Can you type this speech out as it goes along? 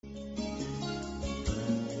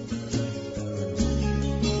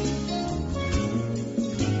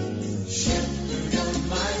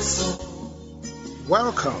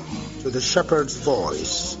Welcome to the Shepherd's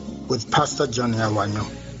Voice with Pastor Johnny Awanyo.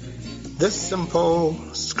 This simple,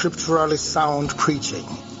 scripturally sound preaching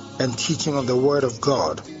and teaching of the Word of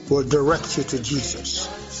God will direct you to Jesus,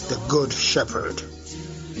 the Good Shepherd.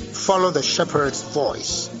 Follow the Shepherd's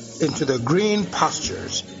voice into the green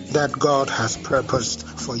pastures that God has purposed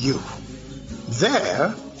for you.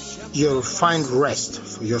 There, you'll find rest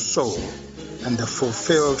for your soul and the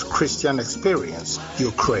fulfilled Christian experience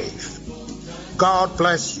you crave. God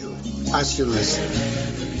bless you as you listen.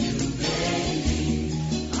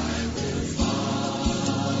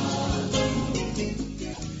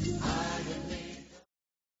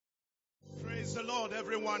 Praise the Lord,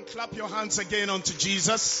 everyone. Clap your hands again unto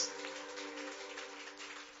Jesus.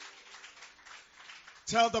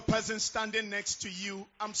 Tell the person standing next to you,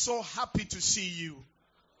 I'm so happy to see you.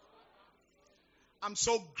 I'm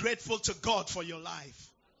so grateful to God for your life.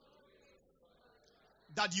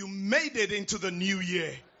 That you made it into the new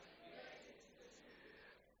year.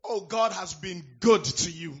 Oh, God has been good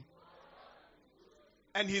to you.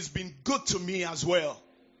 And He's been good to me as well.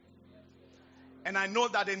 And I know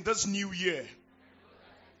that in this new year,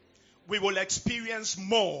 we will experience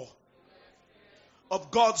more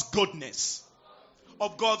of God's goodness,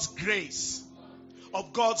 of God's grace,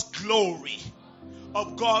 of God's glory,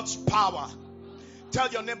 of God's power. Tell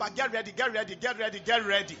your neighbor, get ready, get ready, get ready, get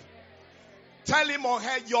ready. Tell him or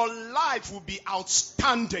her, your life will be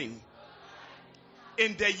outstanding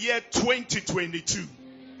in the year 2022.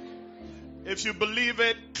 If you believe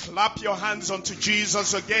it, clap your hands unto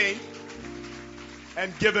Jesus again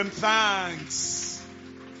and give Him thanks.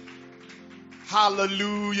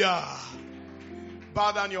 Hallelujah.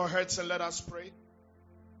 Bow down your heads and let us pray.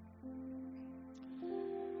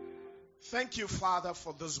 Thank you, Father,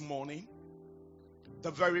 for this morning,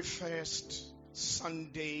 the very first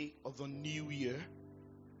Sunday of the new year.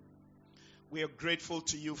 We are grateful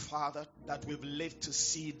to you, Father, that we've lived to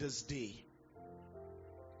see this day.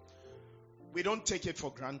 We don't take it for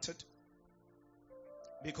granted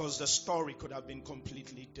because the story could have been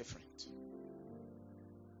completely different.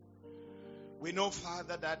 We know,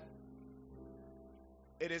 Father, that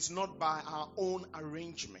it is not by our own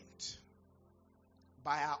arrangement,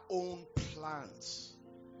 by our own plans,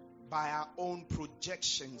 by our own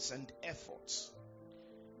projections and efforts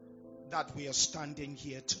that we are standing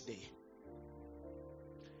here today.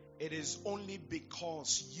 It is only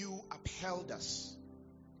because you upheld us,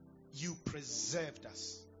 you preserved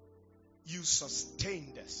us, you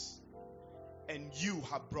sustained us, and you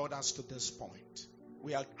have brought us to this point.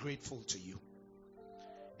 We are grateful to you.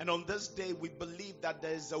 And on this day, we believe that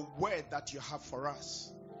there is a word that you have for us,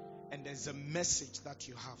 and there's a message that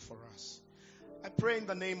you have for us. I pray in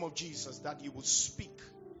the name of Jesus that you will speak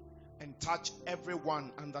and touch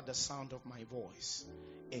everyone under the sound of my voice.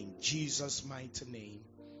 In Jesus' mighty name,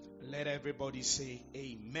 let everybody say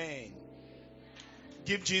amen.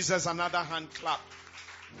 Give Jesus another hand clap.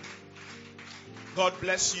 God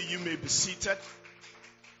bless you. You may be seated.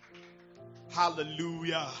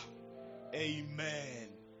 Hallelujah. Amen.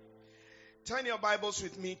 Turn your Bibles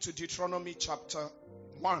with me to Deuteronomy chapter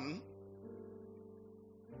 1.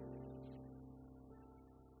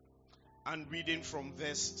 And reading from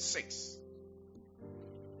verse 6.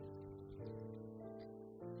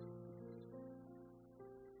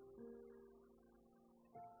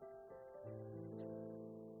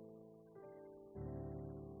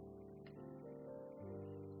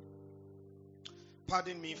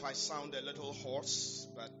 Pardon me if I sound a little hoarse,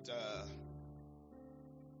 but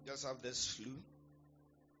just have this flu.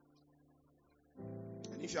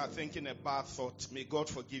 And if you are thinking a bad thought, may God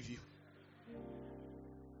forgive you.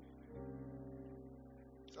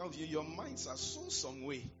 Some of you, your minds are so some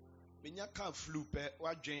way. When you can't flu,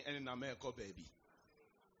 what drain any America, baby?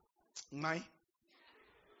 Nine.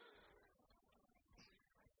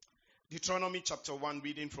 Deuteronomy chapter 1,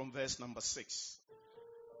 reading from verse number 6.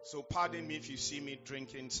 So pardon me if you see me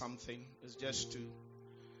drinking something. It's just to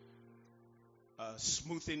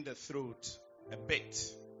smoothen the throat a bit.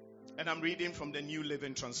 And I'm reading from the New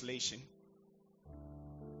Living Translation.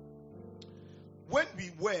 When we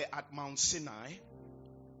were at Mount Sinai,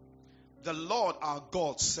 the Lord our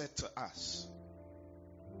God said to us,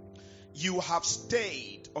 you have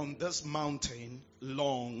stayed on this mountain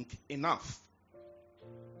long enough.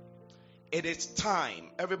 It is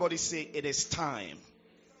time. Everybody say, it is time.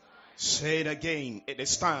 Say it again. It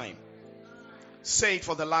is time. Say it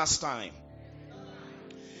for the last time.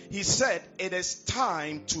 He said, it is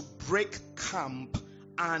time to break camp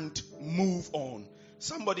and move on.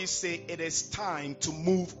 Somebody say, it is time to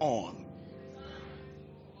move on.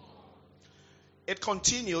 It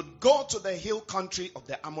continued, go to the hill country of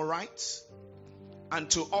the Amorites, and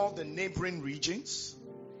to all the neighboring regions,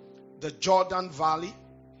 the Jordan Valley,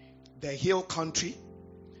 the hill country,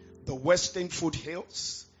 the western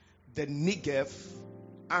foothills, the Negev,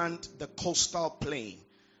 and the coastal plain.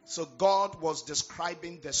 So God was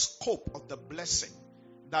describing the scope of the blessing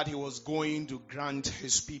that he was going to grant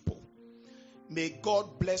his people. May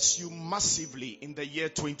God bless you massively in the year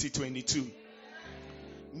 2022.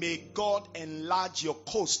 May God enlarge your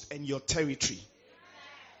coast and your territory.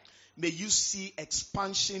 May you see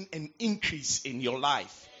expansion and increase in your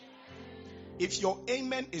life. If your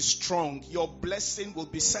amen is strong, your blessing will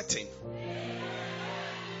be certain.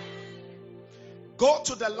 Go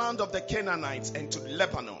to the land of the Canaanites and to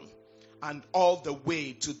Lebanon and all the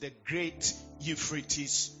way to the great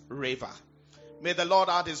Euphrates River. May the Lord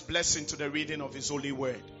add his blessing to the reading of his holy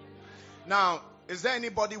word. Now, is there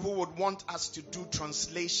anybody who would want us to do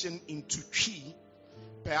translation into Twi?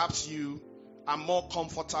 Perhaps you are more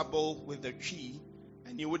comfortable with the Twi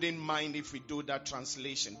and you wouldn't mind if we do that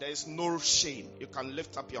translation. There is no shame. You can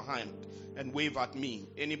lift up your hand and wave at me.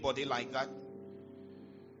 Anybody like that?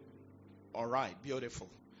 All right, beautiful.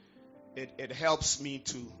 It helps me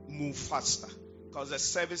to move faster because the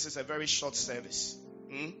service is a very short service.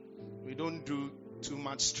 We don't do too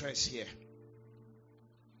much stress here.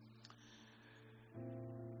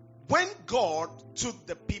 When God took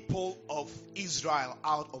the people of Israel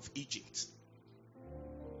out of Egypt,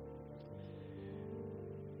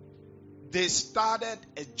 they started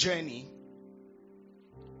a journey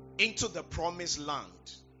into the promised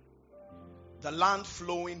land, the land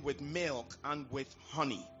flowing with milk and with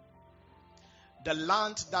honey, the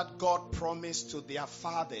land that God promised to their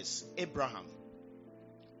fathers, Abraham,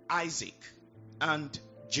 Isaac, and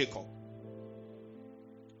Jacob.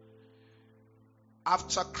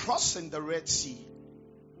 After crossing the Red Sea,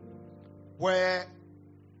 where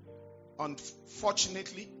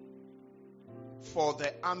unfortunately for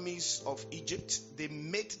the armies of Egypt, they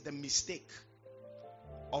made the mistake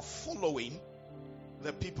of following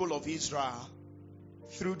the people of Israel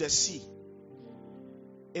through the sea.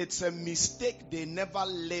 It's a mistake they never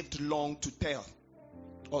lived long to tell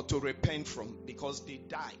or to repent from because they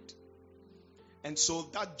died. And so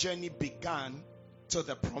that journey began to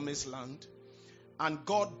the promised land, and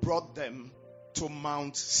God brought them to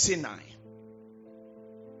Mount Sinai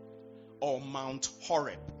or Mount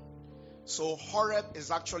Horeb. So Horeb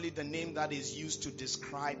is actually the name that is used to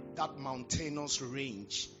describe that mountainous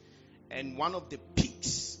range. And one of the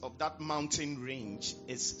peaks of that mountain range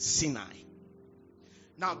is Sinai.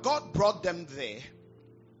 Now God brought them there,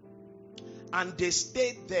 and they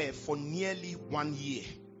stayed there for nearly 1 year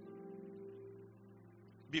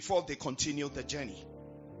before they continued the journey.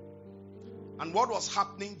 And what was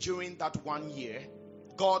happening during that 1 year,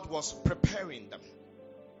 God was preparing them.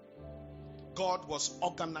 God was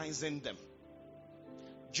organizing them.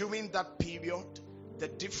 During that period, the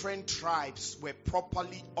different tribes were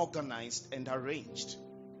properly organized and arranged.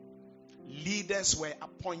 Leaders were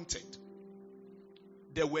appointed.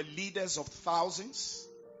 There were leaders of thousands,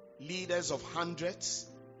 leaders of hundreds,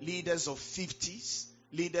 leaders of 50s,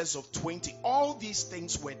 leaders of 20. All these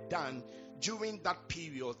things were done during that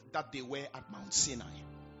period that they were at Mount Sinai.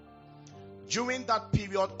 During that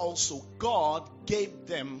period also, God gave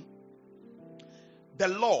them the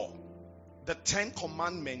law, the 10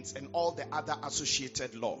 commandments, and all the other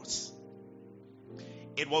associated laws.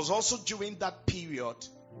 It was also during that period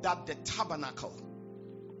that the tabernacle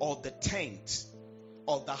or the tent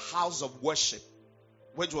or the house of worship,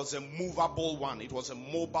 which was a movable one, it was a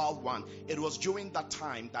mobile one, it was during that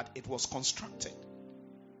time that it was constructed.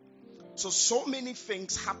 So many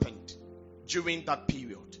things happened during that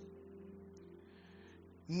period.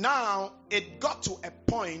 Now, it got to a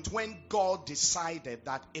point when God decided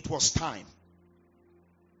that it was time.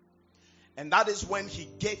 And that is when he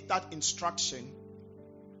gave that instruction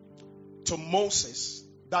to Moses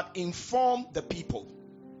that informed the people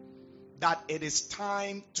that it is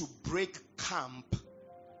time to break camp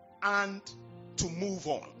and to move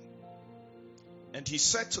on. And he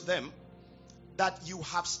said to them that you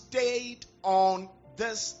have stayed on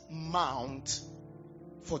this mount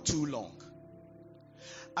for too long.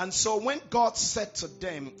 And so when God said to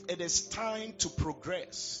them, it is time to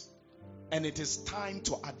progress and it is time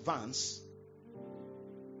to advance,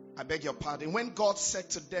 I beg your pardon, when God said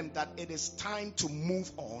to them that it is time to move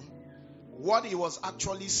on, what he was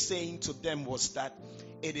actually saying to them was that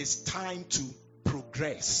it is time to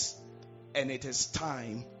progress and it is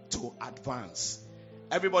time to advance.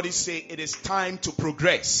 Everybody say, it is time to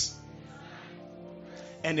progress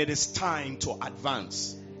and it is time to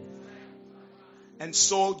advance. And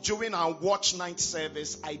so during our watch night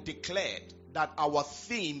service, I declared that our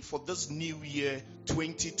theme for this new year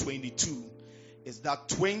 2022 is that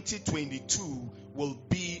 2022 will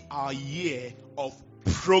be our year of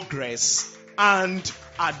progress and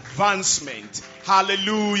advancement.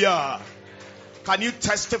 Hallelujah. Can you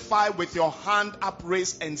testify with your hand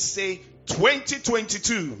upraised and say,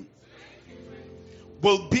 2022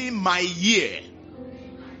 will be my year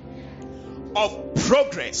of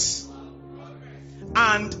progress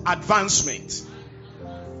and advancement.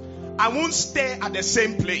 I won't stay at the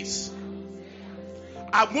same place.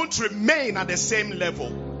 I won't remain at the same level.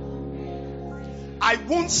 I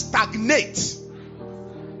won't stagnate.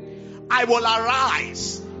 I will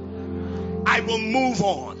arise. I will move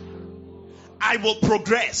on. I will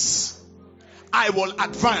progress. I will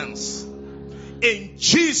advance. In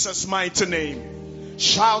Jesus' mighty name.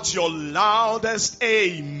 Shout your loudest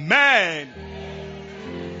amen.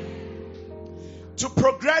 To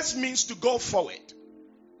progress means to go forward.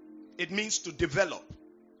 It means to develop.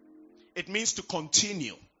 It means to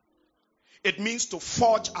continue. It means to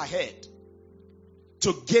forge ahead.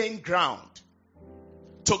 To gain ground.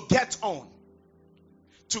 To get on.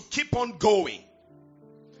 To keep on going.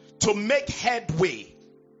 To make headway.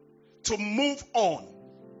 To move on.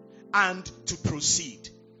 And to proceed.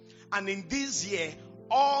 And in this year,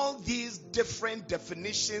 all these different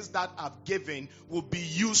definitions that I've given will be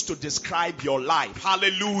used to describe your life.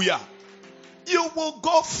 Hallelujah. You will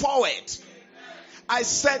go forward. I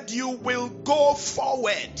said you will go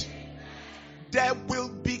forward. There will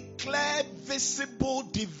be clear, visible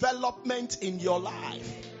development in your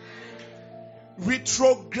life.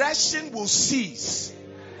 Retrogression will cease.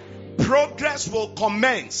 Progress will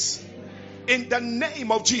commence. In the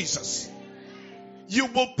name of Jesus. You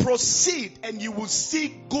will proceed and you will see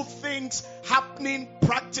good things happening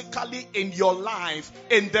practically in your life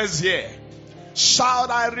in this year. Shout,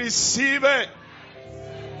 I receive it.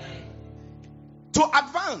 To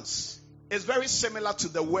advance is very similar to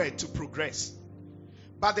the word to progress.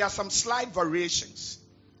 But there are some slight variations.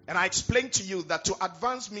 And I explained to you that to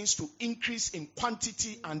advance means to increase in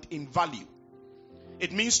quantity and in value.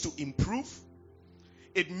 It means to improve.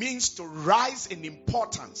 It means to rise in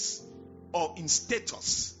importance or in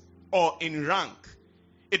status or in rank.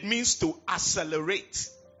 It means to accelerate,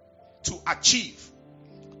 to achieve,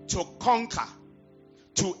 to conquer,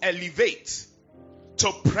 to elevate,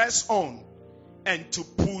 to press on, and to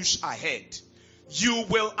push ahead. You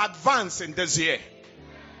will advance in this year.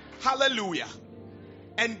 Hallelujah.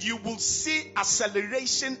 And you will see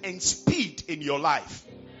acceleration and speed in your life.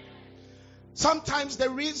 Sometimes the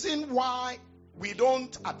reason why we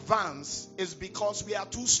don't advance is because we are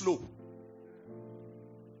too slow.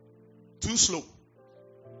 Too slow.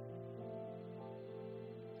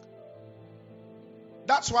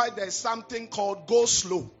 That's why there's something called go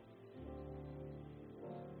slow.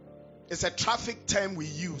 It's a traffic term we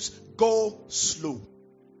use. Go slow.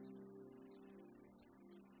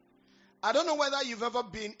 I don't know whether you've ever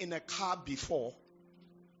been in a car before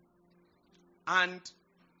and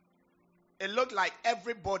it looked like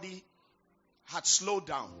everybody had slowed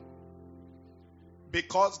down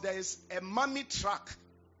because there is a mommy truck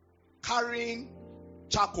carrying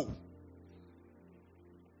charcoal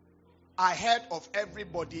ahead of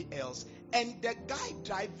everybody else, and the guy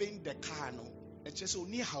driving the car,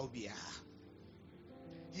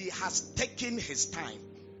 he has taken his time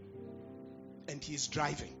and he's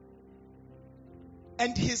driving,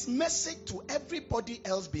 and his message to everybody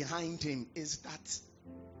else behind him is that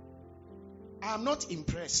I am not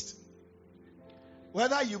impressed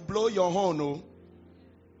whether you blow your horn or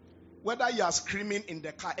whether you are screaming in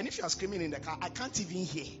the car. And if you are screaming in the car, I can't even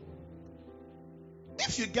hear.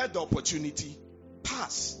 If you get the opportunity,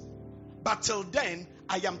 pass. But till then,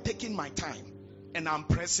 I am taking my time and I'm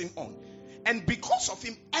pressing on. And because of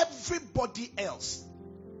him, everybody else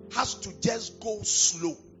has to just go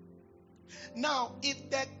slow. Now, if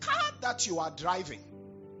the car that you are driving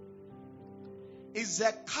is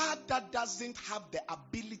a car that doesn't have the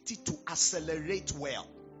ability to accelerate well,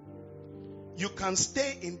 you can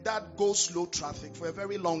stay in that go slow traffic for a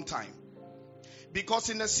very long time. Because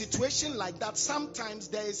in a situation like that, sometimes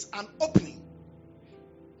there is an opening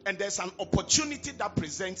and there's an opportunity that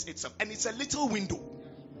presents itself, and it's a little window.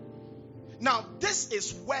 Now, this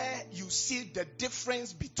is where you see the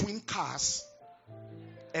difference between cars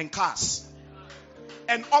and cars.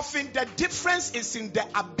 And often the difference is in the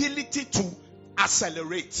ability to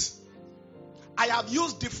accelerate. I have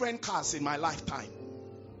used different cars in my lifetime.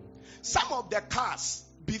 Some of the cars,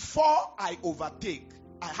 before I overtake,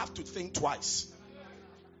 I have to think twice.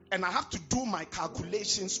 And I have to do my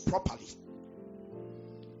calculations properly.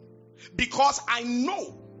 Because I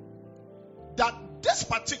know that this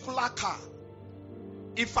particular car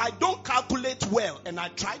if I don't calculate well and I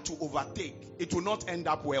try to overtake, it will not end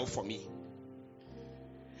up well for me.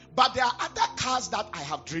 But there are other cars that I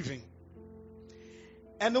have driven.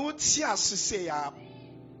 And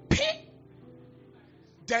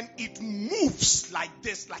then it moves like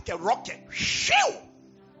this, like a rocket.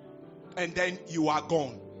 And then you are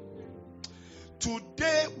gone.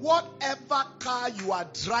 Today, whatever car you are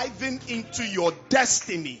driving into your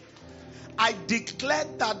destiny, I declare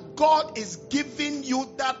that God is giving you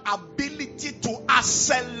that ability to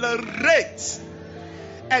accelerate.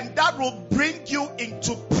 And that will bring you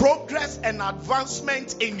into progress and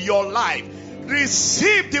advancement in your life.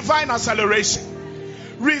 Receive divine acceleration.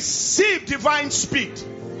 Receive divine speed.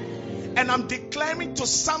 And I'm declaring to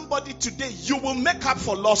somebody today, you will make up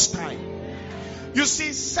for lost time. You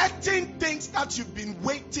see, certain things that you've been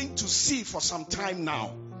waiting to see for some time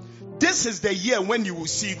now, this is the year when you will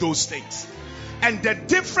see those things. And the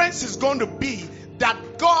difference is going to be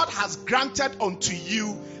that God has granted unto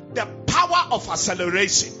you the power of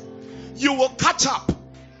acceleration. You will catch up.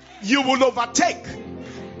 You will overtake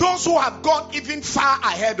those who have gone even far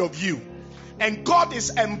ahead of you. And God is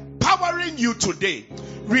empowering you today.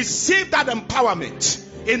 Receive that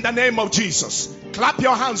empowerment in the name of Jesus. Clap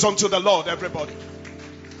your hands unto the Lord, everybody.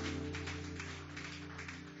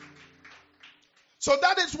 So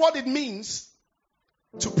that is what it means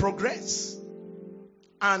to progress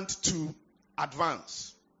and to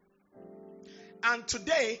advance. And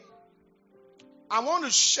today, I want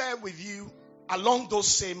to share with you along those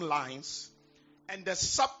same lines. And the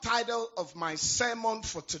subtitle of my sermon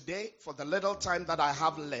for today, for the little time that I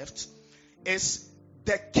have left, is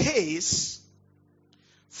The Case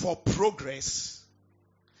for Progress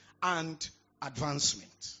and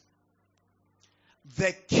Advancement.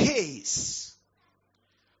 The case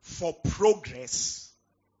for progress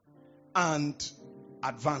and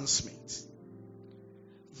advancement.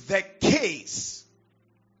 The case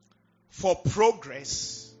for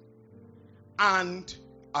progress and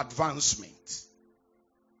advancement.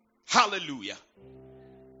 Hallelujah.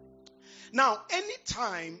 Now,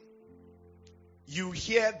 anytime you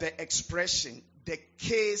hear the expression, the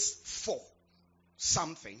case for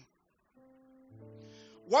something,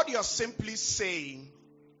 what you're simply saying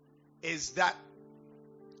is that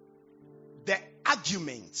the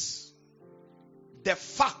arguments, the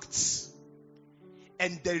facts,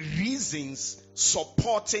 and the reasons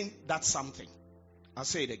supporting that something. I'll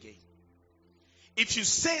say it again. If you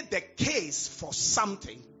say the case for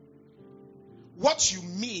something, what you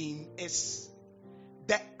mean is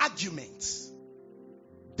the arguments,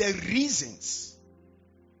 the reasons,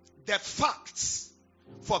 the facts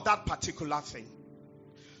for that particular thing.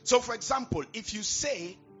 So, for example, if you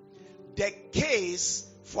say the case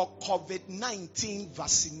for COVID-19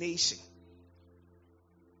 vaccination,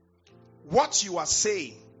 what you are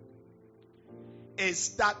saying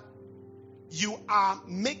is that you are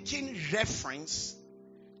making reference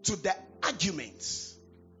to the arguments,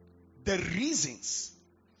 the reasons,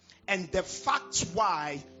 and the facts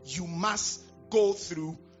why you must go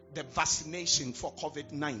through the vaccination for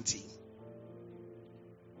COVID-19.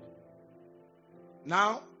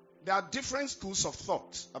 Now, there are different schools of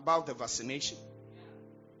thought about the vaccination.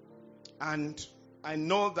 And I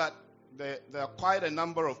know that there are quite a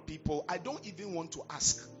number of people. I don't even want to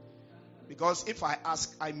ask. Because if I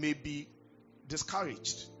ask, I may be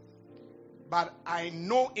discouraged. But I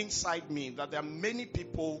know inside me that there are many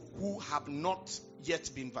people who have not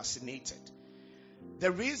yet been vaccinated.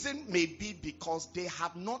 The reason may be because they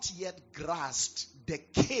have not yet grasped the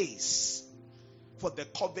case for the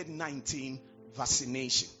COVID-19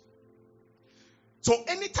 vaccination. So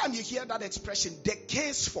anytime you hear that expression, the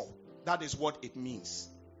case for, that is what it means.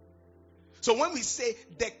 So when we say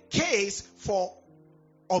the case for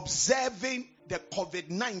observing the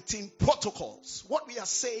COVID-19 protocols, what we are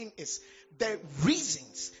saying is the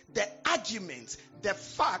reasons, the arguments, the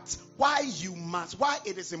facts why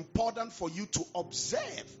it is important for you to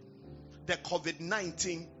observe the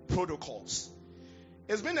COVID-19 protocols.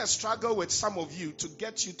 It's been a struggle with some of you to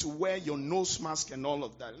get you to wear your nose mask and all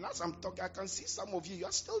of that. And as I'm talking, I can see some of you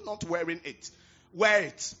are still not wearing it.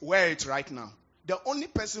 Wear it right now. The only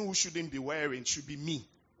person who shouldn't be wearing should be me.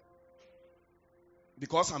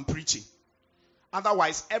 Because I'm preaching.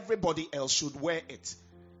 Otherwise, everybody else should wear it.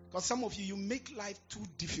 Because some of you make life too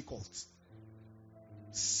difficult.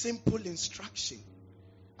 Simple instruction.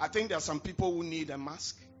 I think there are some people who need a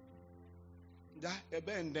mask.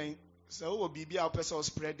 So be our person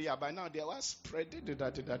spread it. By now they are spread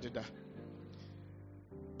it.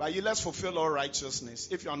 But you let's fulfill all righteousness.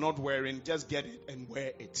 If you are not wearing, just get it and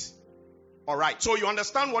wear it. All right. So you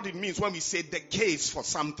understand what it means when we say the case for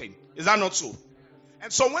something. Is that not so?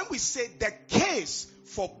 And so when we say the case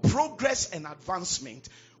for progress and advancement,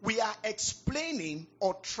 we are explaining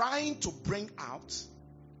or trying to bring out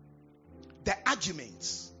the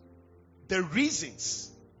arguments, the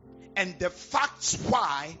reasons, and the facts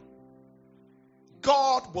why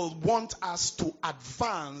God will want us to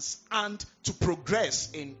advance and to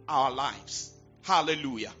progress in our lives.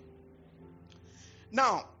 Hallelujah.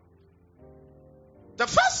 Now, the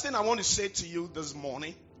first thing I want to say to you this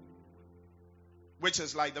morning, which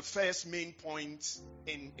is like the first main point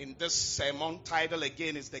in this sermon title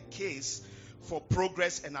again, is the case for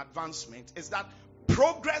progress and advancement, is that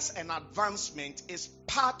progress and advancement is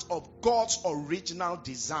part of God's original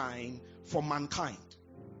design for mankind.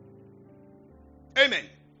 Amen.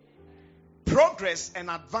 Progress and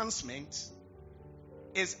advancement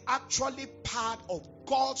is actually part of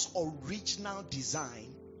God's original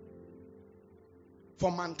design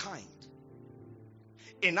for mankind.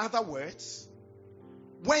 In other words,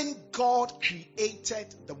 when God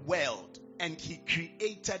created the world and he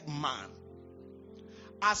created man,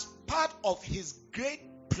 as part of his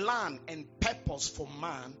great plan and purpose for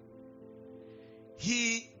man,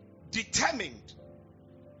 he determined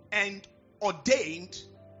and ordained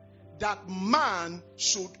that man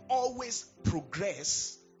should always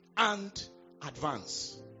progress and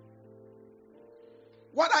advance.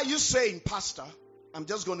 What are you saying, Pastor? I'm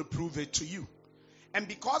just going to prove it to you. And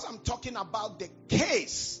because I'm talking about the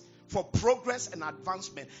case for progress and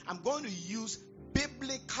advancement, I'm going to use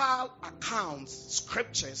biblical accounts,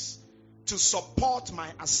 scriptures, to support my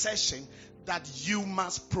assertion that you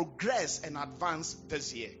must progress and advance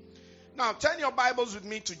this year. Now, turn your Bibles with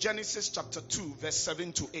me to Genesis chapter 2, verse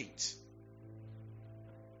 7 to 8.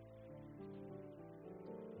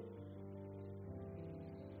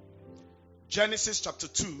 Genesis chapter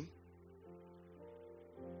 2,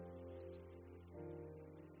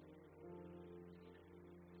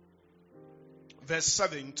 verse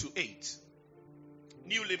 7 to 8.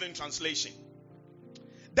 New Living Translation.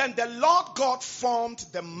 Then the Lord God formed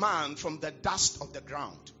the man from the dust of the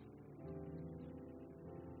ground.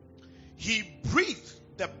 He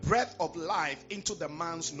breathed the breath of life into the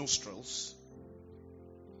man's nostrils,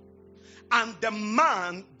 and the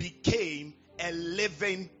man became a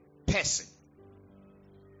living person.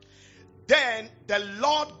 Then the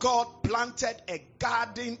Lord God planted a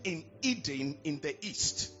garden in Eden in the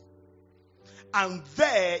east, and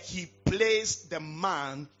there he placed the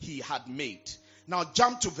man he had made. Now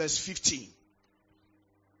jump to verse 15.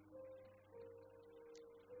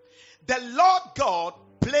 The Lord God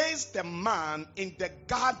placed the man in the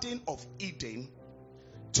Garden of Eden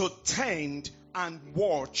to tend and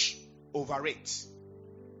watch over it.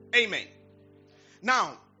 Amen.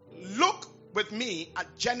 Now, look with me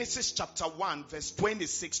at Genesis chapter 1, verse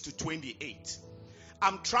 26 to 28.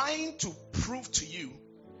 I'm trying to prove to you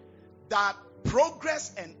that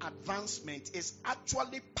progress and advancement is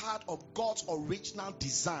actually part of God's original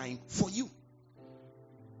design for you.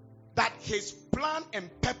 That his plan and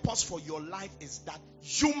purpose for your life is that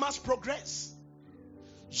you must progress.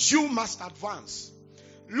 You must advance.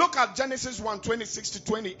 Look at Genesis 1, 26 to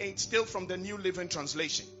 28, still from the New Living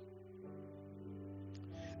Translation.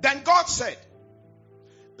 Then God said,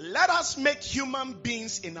 let us make human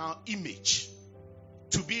beings in our image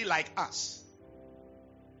to be like us.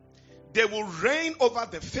 They will reign over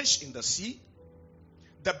the fish in the sea,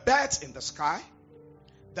 the birds in the sky,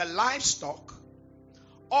 the livestock,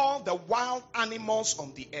 all the wild animals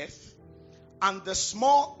on the earth, and the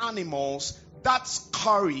small animals that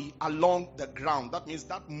scurry along the ground. That means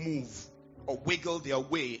that move or wiggle their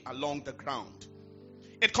way along the ground.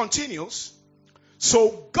 It continues.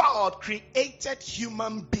 So God created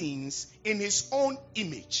human beings in his own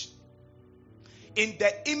image. In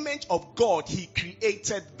the image of God, he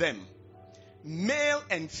created them. Male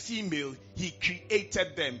and female, he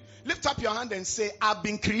created them. Lift up your hand and say, I've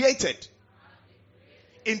been created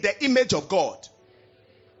in the image of God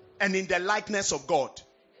and in the likeness of God.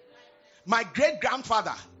 My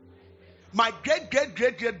great-grandfather, my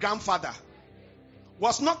great-great-great-great-grandfather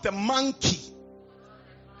was not a monkey,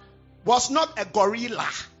 was not a gorilla,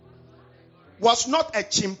 was not a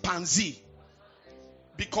chimpanzee,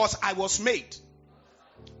 because I was made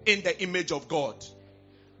in the image of God.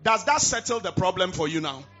 Does that settle the problem for you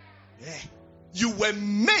now? Yeah. You were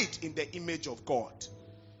made in the image of God.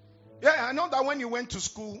 Yeah, I know that when you went to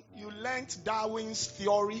school, you learned Darwin's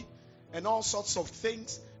theory and all sorts of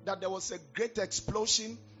things, that there was a great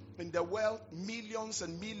explosion in the world millions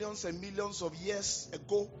and millions and millions of years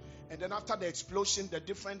ago. And then after the explosion, the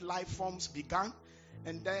different life forms began.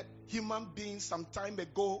 And then human beings some time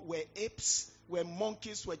ago were apes, were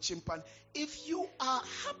monkeys, were chimpanzees. If you are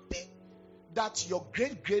happy that your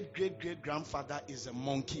great grandfather is a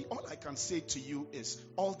monkey, all I can say to you is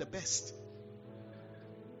all the best.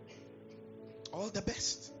 All the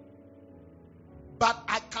best. But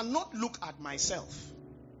I cannot look at myself.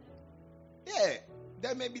 Yeah,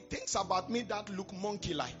 there may be things about me that look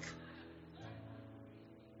monkey-like.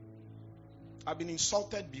 I've been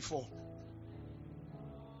insulted before.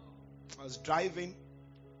 I was driving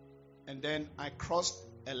and then I crossed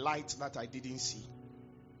a light that I didn't see.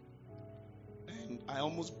 And I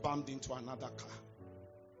almost bumped into another car.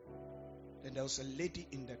 Then there was a lady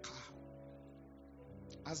in the car.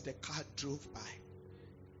 As the car drove by,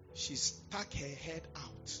 she stuck her head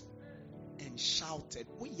out and shouted,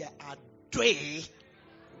 "We are doing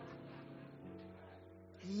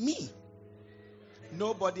me."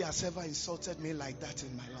 Nobody has ever insulted me like that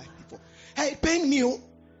in my life before. Hey, pain me.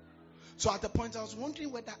 So at the point I was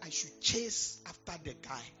wondering whether I should chase after the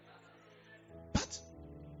guy. But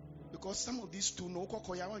because some of these two know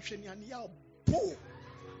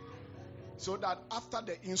so that after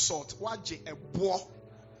the insult,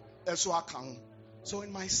 so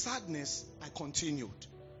in my sadness, I continued.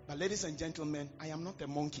 But ladies and gentlemen, I am not a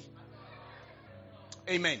monkey.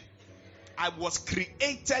 Amen. I was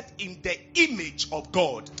created in the image of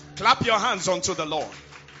God. Clap your hands unto the Lord.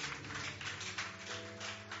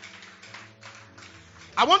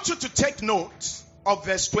 I want you to take note of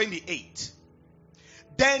verse 28.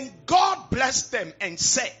 Then God blessed them and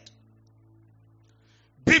said,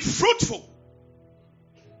 "Be fruitful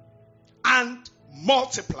and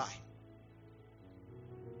multiply.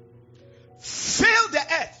 Fill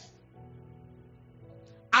the earth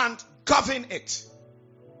and govern it.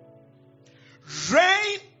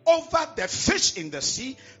 Reign over the fish in the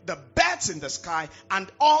sea, the birds in the sky,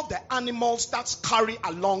 and all the animals that scurry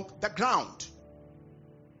along the ground."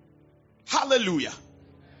 Hallelujah.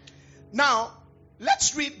 Now,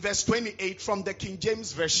 let's read verse 28 from the King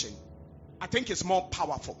James Version. I think it's more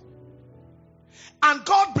powerful. And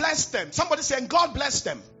God blessed them. Somebody saying, God blessed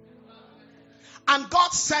them. And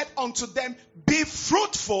God said unto them, "Be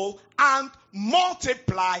fruitful and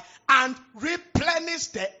multiply and replenish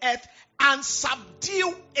the earth and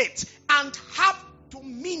subdue it and have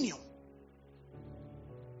dominion."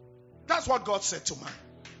 That's what God said to man.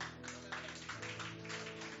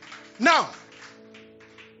 Now,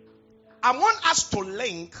 I want us to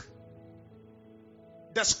link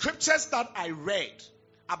the scriptures that I read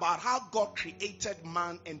about how God created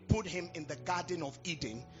man and put him in the Garden of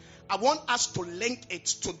Eden. I want us to link it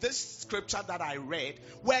to this scripture that I read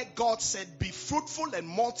where God said, "Be fruitful and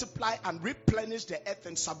multiply and replenish the earth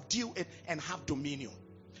and subdue it and have dominion."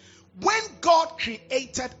 When God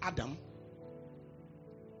created Adam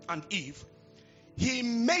and Eve, he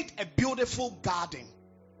made a beautiful garden,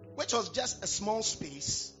 which was just a small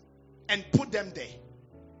space, and put them there.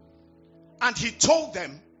 And he told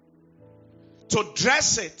them to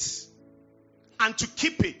dress it and to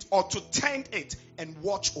keep it or to tend it and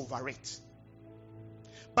watch over it.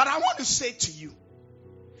 But I want to say to you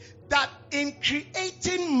that in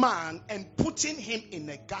creating man and putting him in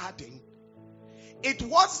a garden, it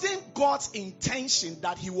wasn't God's intention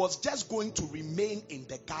that he was just going to remain in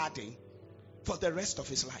the garden for the rest of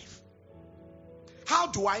his life. How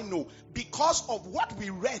do I know? Because of what we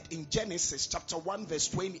read in Genesis chapter 1 verse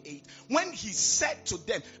 28, when he said to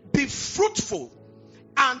them, "Be fruitful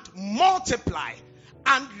and multiply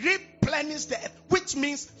and replenish the earth," which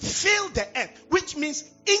means fill the earth, which means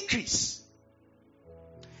increase,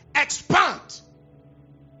 expand,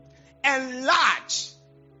 enlarge,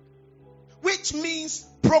 which means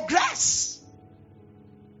progress,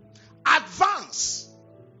 advance.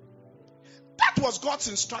 That was God's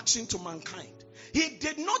instruction to mankind. He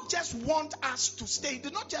did not just want us to stay. He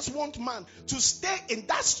did not just want man to stay in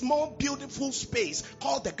that small, beautiful space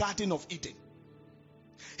called the Garden of Eden.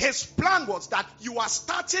 His plan was that you are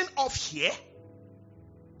starting off here,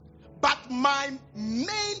 but my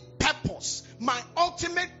main purpose, my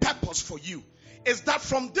ultimate purpose for you is that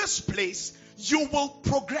from this place, you will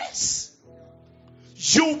progress.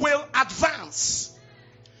 You will advance.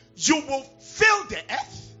 You will fill the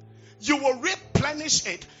earth. You will replenish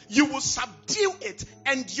it. You will subdue it,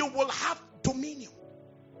 and you will have dominion.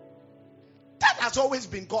 That has always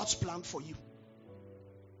been God's plan for you.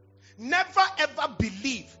 Never ever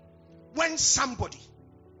believe when somebody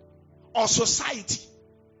or society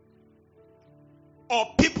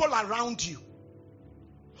or people around you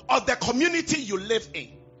or the community you live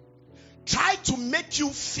in try to make you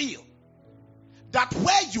feel that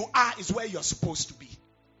where you are is where you're supposed to be.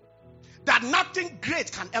 That nothing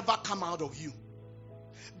great can ever come out of you.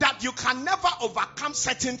 That you can never overcome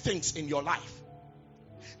certain things in your life.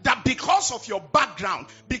 That because of your background,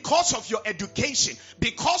 because of your education,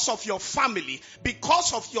 because of your family,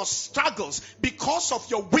 because of your struggles, because of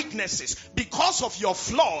your weaknesses, because of your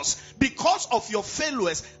flaws, because of your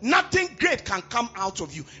failures, nothing great can come out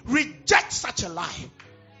of you. Reject such a lie.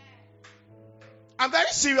 I'm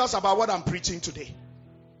very serious about what I'm preaching today.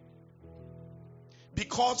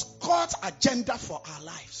 Because God's agenda for our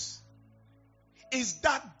lives is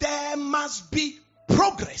that there must be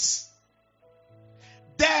progress.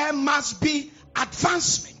 There must be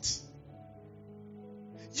advancement.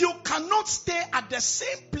 You cannot stay at the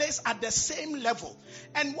same place, at the same level.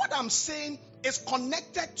 And what I'm saying is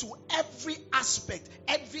connected to every aspect,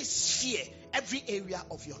 every sphere, every area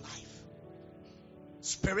of your life.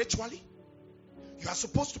 Spiritually, you are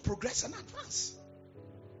supposed to progress and advance.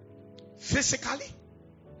 Physically,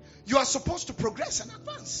 you are supposed to progress and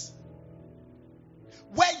advance.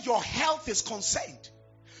 Where your health is concerned,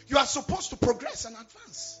 you are supposed to progress and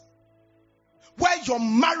advance. Where your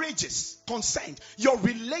marriage is concerned, your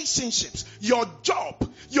relationships, your job,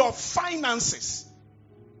 your finances,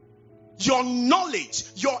 your knowledge,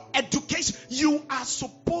 your education, you are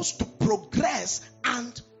supposed to progress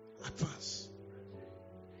and advance.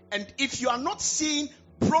 And if you are not seeing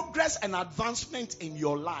progress and advancement in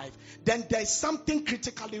your life, then there is something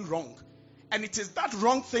critically wrong. And it is that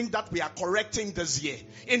wrong thing that we are correcting this year.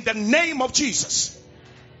 In the name of Jesus.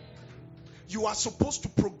 You are supposed to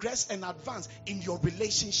progress and advance in your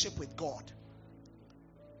relationship with God.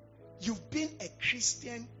 You've been a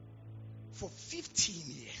Christian for 15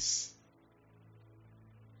 years.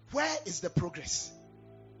 Where is the progress?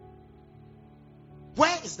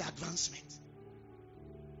 Where is the advancement?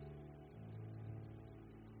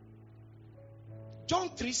 John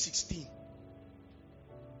 3:16.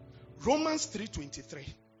 Romans 3:23.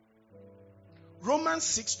 Romans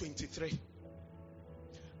 6:23.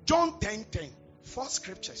 John 10:10. 4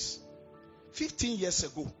 scriptures. 15 years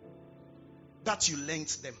ago that you learned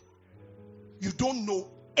them. You don't know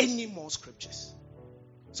any more scriptures.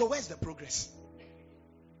 So where's the progress?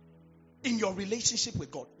 In your relationship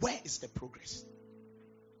with God, where is the progress?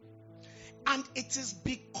 And it is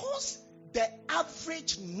because the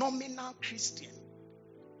average nominal Christian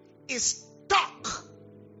is stuck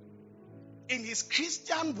in his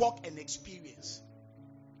Christian walk and experience.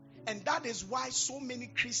 And that is why so many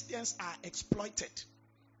Christians are exploited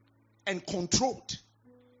and controlled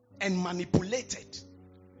and manipulated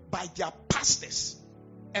by their pastors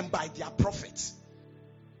and by their prophets.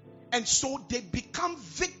 And so they become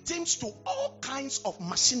victims to all kinds of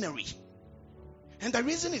machinery. And the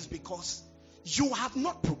reason is because you have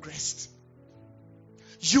not progressed.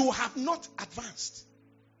 You have not advanced.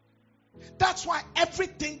 That's why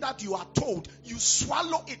everything that you are told, you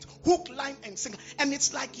swallow it, hook, line, and sinker. And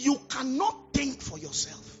it's like you cannot think for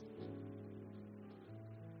yourself.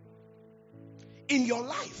 In your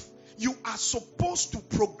life, you are supposed to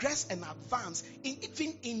progress and advance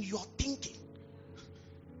even in your thinking.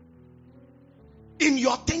 In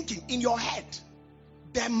your thinking, in your head,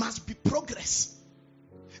 there must be progress.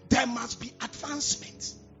 There must be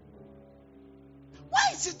advancement.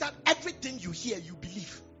 Why is it that everything you hear, you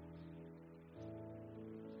believe?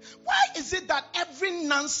 Why is it that every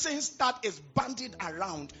nonsense that is bandied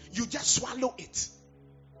around, you just swallow it?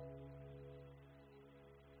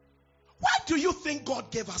 Why do you think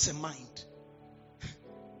God gave us a mind?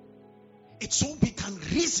 It's so we can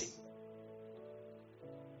reason.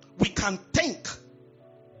 We can think.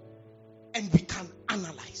 And we can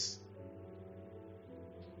analyze.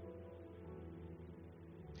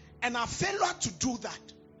 And our failure to do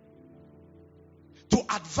that, to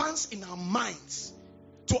advance in our minds,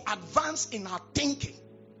 to advance in our thinking,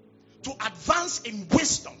 to advance in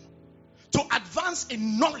wisdom, to advance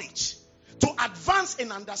in knowledge, to advance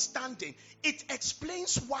in understanding, it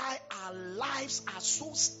explains why our lives are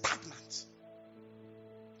so stagnant.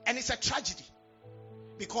 And it's a tragedy.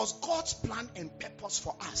 Because God's plan and purpose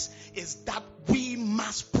for us is that we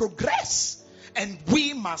must progress and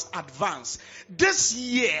we must advance. This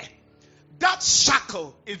year, that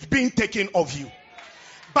shackle is being taken off you.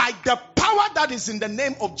 By the power that is in the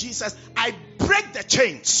name of Jesus, I break the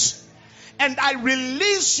chains and I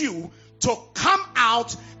release you to come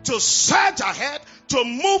out, to surge ahead, to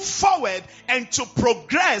move forward, and to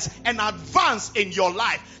progress and advance in your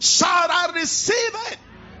life. Shall I receive it?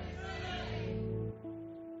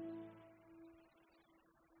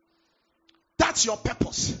 That's your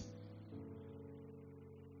purpose.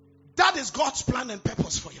 That is God's plan and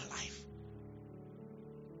purpose for your life.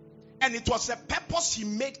 And it was a purpose He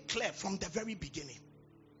made clear from the very beginning.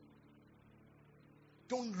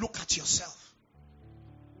 Don't look at yourself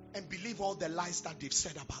and believe all the lies that they've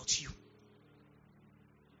said about you.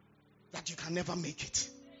 that you can never make it,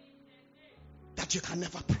 that you can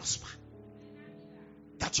never prosper,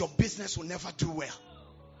 that your business will never do well,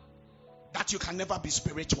 that you can never be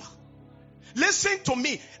spiritual. Listen to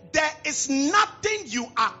me. There is nothing you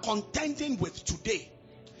are contending with today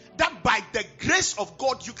that by the grace of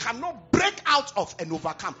God you cannot break out of and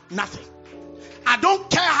overcome. Nothing. I don't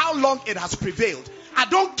care how long it has prevailed. I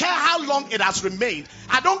don't care how long it has remained.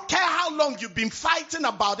 I don't care how long you've been fighting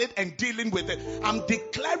about it and dealing with it. I'm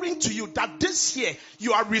declaring to you that this year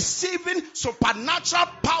you are receiving supernatural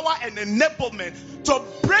power and enablement to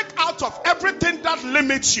break out of everything that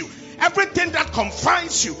limits you, everything that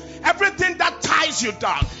confines you, everything that ties you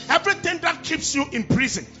down, everything that keeps you in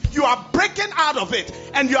prison. You are breaking out of it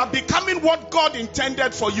and you are becoming what God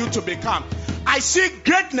intended for you to become. I see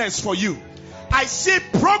greatness for you. I see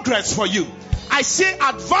progress for you. I see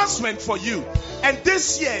advancement for you. And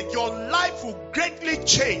this year, your life will greatly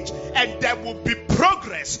change. And there will be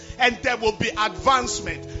progress. And there will be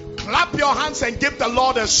advancement. Clap your hands and give the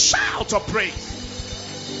Lord a shout of praise.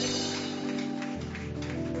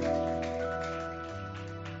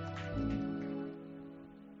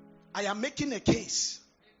 I am making a case